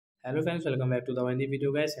Hello friends, welcome back to the one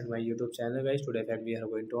video guys and my YouTube channel guys. Today friend we are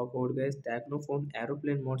going to talk about guys Tecno phone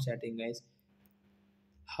aeroplane mode setting guys.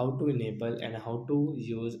 How to enable and how to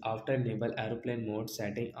use after enable aeroplane mode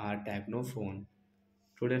setting our Tecno phone.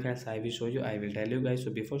 Today friends I will show you, I will tell you guys.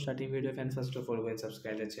 So before starting video friends, first of all go and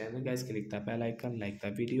subscribe the channel guys, click the bell icon, like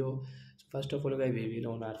the video. So first of all guys we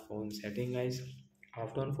will on our phone setting guys.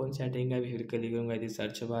 After on phone setting guys we will click on guys the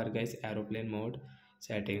search bar guys aeroplane mode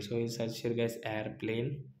setting. So in search here guys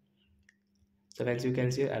airplane. So as you can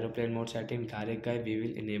see aeroplane mode setting direct guy we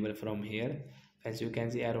will enable from here. As you can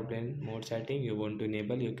see aeroplane mode setting you want to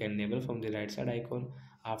enable, you can enable from the right side icon.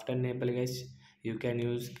 After enable guys you can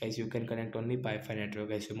use guys, you can connect only Wi-Fi network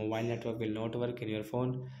guys. Your mobile network will not work in your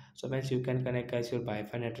phone. So once you can connect guys your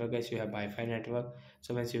Wi-Fi network guys, you have Wi-Fi network.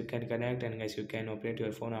 So once you can connect and guys you can operate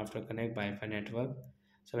your phone after connect Wi-Fi network.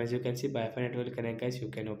 So as you can see Wi-Fi network connect guys, you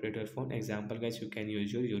can operate your phone. Example guys, you can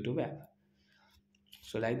use your YouTube app.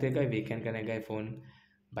 So like that guy we can connect guy phone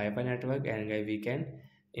Wi-Fi network and guy we can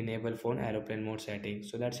enable phone aeroplane mode setting.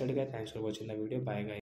 So that's it guys, thanks for watching the video, bye guys.